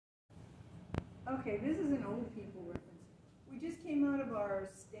Okay, this is an old people reference. We just came out of our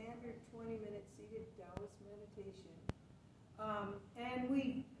standard 20-minute seated Taoist meditation. And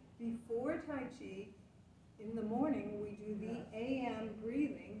before Tai Chi, in the morning, we do the AM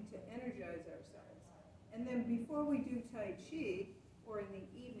breathing to energize ourselves. And then before we do Tai Chi, or in the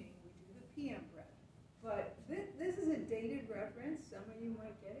evening, we do the PM breath. But this is a dated reference. Some of you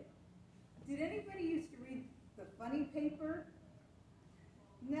might get it. Did anybody used to read the funny paper?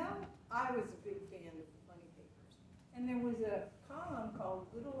 No? I was a big fan of the funny papers. And there was a column called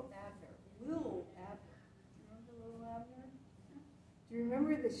Little Abner. Little Abner. Remember Little Abner? Do you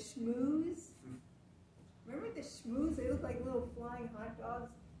remember the Shmoos? Remember the Shmoos? They looked like little flying hot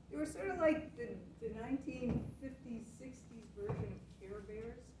dogs. They were sort of like the 1950s, 60s version of Care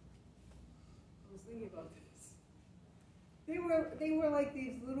Bears. I was thinking about this. They were like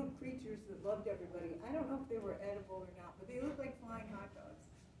these little creatures that loved everybody. I don't know if they were edible or not, but they looked like flying hot dogs.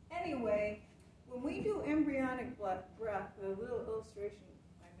 Anyway, when we do embryonic breath, the little illustration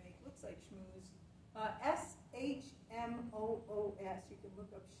I make looks like Shmoos. S-H-M-O-O-S. You can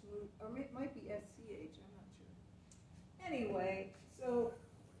look up Shmoos, or it might be S-C-H, I'm not sure. Anyway, so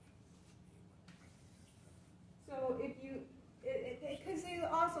if you, because they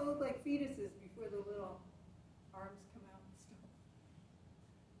also look like fetuses before the little arms come out and stuff.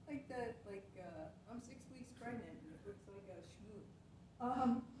 I'm 6 weeks pregnant and it looks like a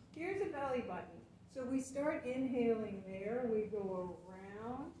Shmoo. Here's a belly button. So we start inhaling there, we go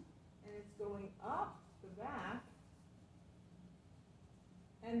around, and it's going up the back,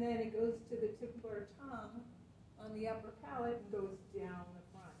 and then it goes to the tip of our tongue on the upper palate and goes down the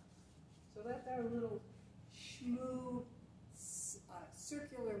front. So that's our little Shmoo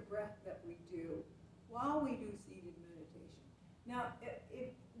circular breath that we do while we do seated meditation. Now,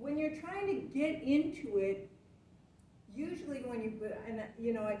 when you're trying to get into it, usually when you put, and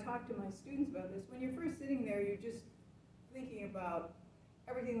I talk to my students about this, when you're first sitting there, you're just thinking about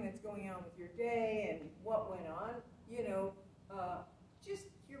everything that's going on with your day and what went on, just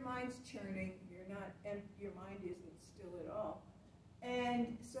your mind's churning, and your mind isn't still at all.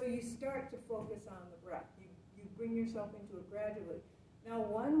 And so you start to focus on the breath. You bring yourself into it gradually. Now,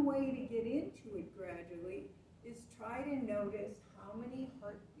 one way to get into it gradually is try to notice how many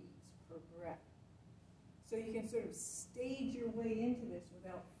heartbeats per breath. So you can sort of stage your way into this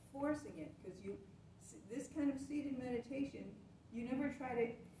without forcing it, because this kind of seated meditation, you never try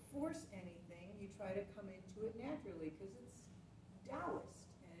to force anything. You try to come into it naturally, because it's Taoist,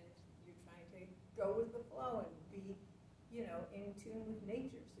 and you're trying to go with the flow and be, in tune with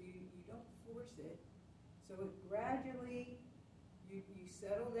nature. So you don't force it. So gradually, you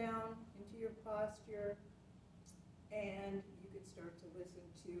settle down into your posture, and you can start to listen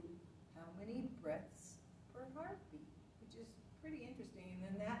to how many breaths per heartbeat, which is pretty interesting. And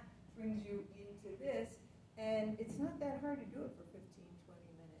then that brings you into this, and it's not that hard to do it for 15,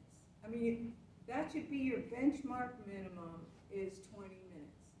 20 minutes. I mean, that should be your benchmark minimum, is 20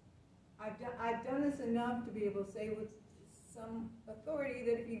 minutes. I've done this enough to be able to say with some authority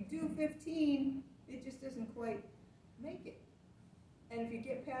that if you do 15, it just doesn't quite make it. And if you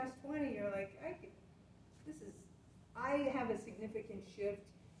get past 20, you're like, I have a significant shift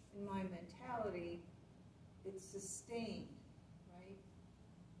in my mentality. It's sustained, right?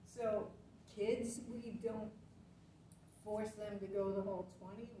 So kids, we don't force them to go the whole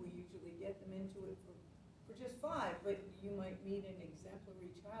 20. We usually get them into it for just 5, but you might meet an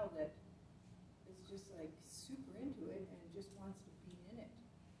exemplary child that is just like super into it and just wants to be in it.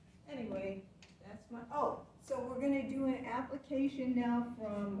 Anyway, that's so we're going to do an application now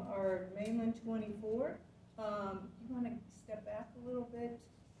from our mainland 24. You want to step back a little bit,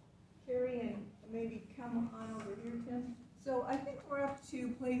 Carrie, and maybe come on over here, Tim? So I think we're up to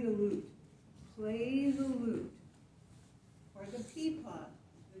play the lute. Play the lute, or the peapod,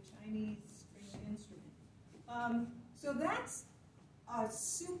 the Chinese stringed instrument. So that's a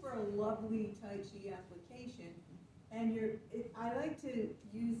super lovely Tai Chi application, and I like to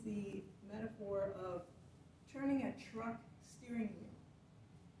use the metaphor of turning a truck steering wheel.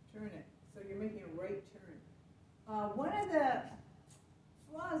 Turn it, so you're making a right turn. One of the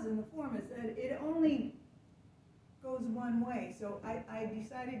flaws in the form is that it only goes one way. So I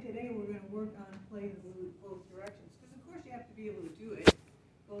decided today we're going to work on play the lute both directions, because of course you have to be able to do it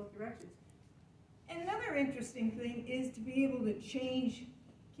both directions. And another interesting thing is to be able to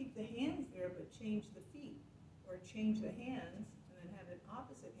keep the hands there, but change the feet, or change the hands and then have an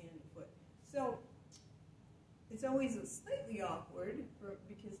opposite hand and foot. So it's always slightly awkward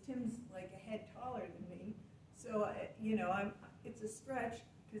because Tim's like a head taller than me. So it's a stretch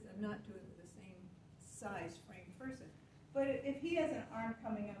because I'm not doing it with the same size frame person. But if he has an arm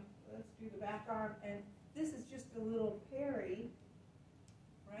coming up, let's do the back arm, and this is just a little parry,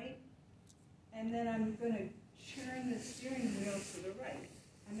 right? And then I'm going to turn the steering wheel to the right.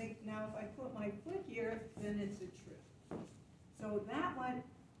 Now if I put my foot here, then it's a trip. So that one,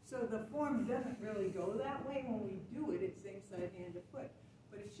 so the form doesn't really go that way when we do it. It's same side hand to foot,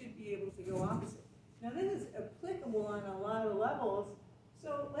 but it should be able to go opposite. Now this is applicable on a lot of levels.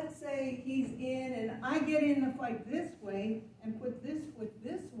 So let's say he's in and I get in the fight this way and put this foot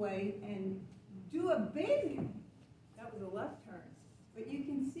this way and do a big, that was a left turn. But you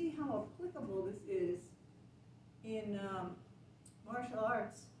can see how applicable this is in martial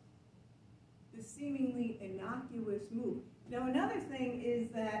arts, this seemingly innocuous move. Now another thing is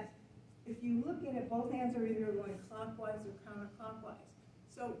that if you look at it, both hands are either going clockwise or counterclockwise.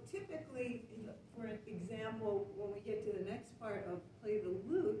 So typically, for example, when we get to the next part of play the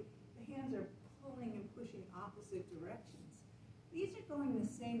lute, the hands are pulling and pushing opposite directions. These are going the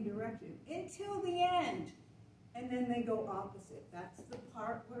same direction until the end, and then they go opposite. That's the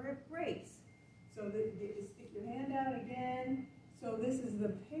part where it breaks. So you stick your hand out again. So this is the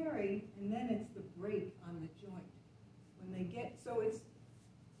parry, and then it's the break on the joint. When they get, so it's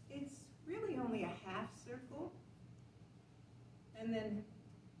really only a half circle, and then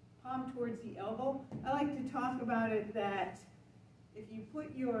palm towards the elbow. I like to talk about it that if you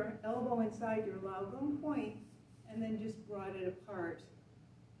put your elbow inside your lagom point and then just brought it apart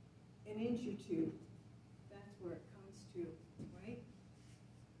an inch or two, that's where it comes to, right?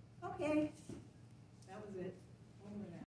 Okay.